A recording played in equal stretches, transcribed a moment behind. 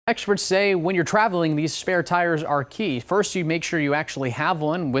Experts say when you're traveling, these spare tires are key. First, you make sure you actually have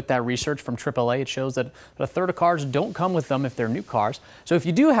one. With that research from AAA, it shows that a third of cars don't come with them if they're new cars. So if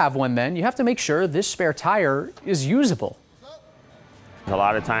you do have one, then you have to make sure this spare tire is usable. A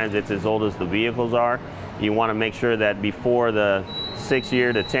lot of times it's as old as the vehicles are. You want to make sure that before the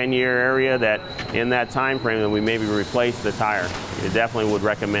 6-year to 10-year area, that in that time frame that we maybe replace the tire. It definitely would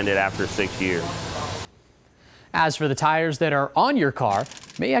recommend it after 6 years. As for the tires that are on your car,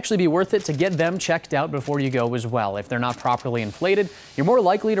 it may actually be worth it to get them checked out before you go as well. If they're not properly inflated, you're more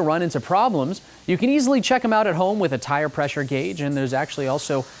likely to run into problems. You can easily check them out at home with a tire pressure gauge, and there's actually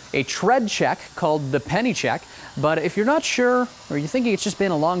also a tread check called the penny check. But if you're not sure, or you're thinking it's just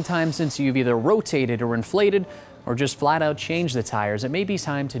been a long time since you've either rotated or inflated, or just flat out changed the tires, it may be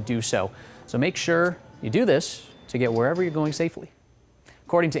time to do so. So make sure you do this to get wherever you're going safely.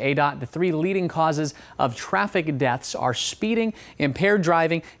 According to ADOT, the 3 leading causes of traffic deaths are speeding, impaired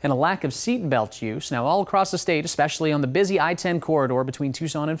driving, and a lack of seat belt use. Now, all across the state, especially on the busy I-10 corridor between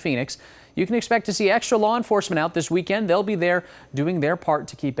Tucson and Phoenix, you can expect to see extra law enforcement out this weekend. They'll be there doing their part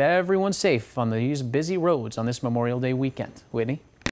to keep everyone safe on these busy roads on this Memorial Day weekend. Whitney?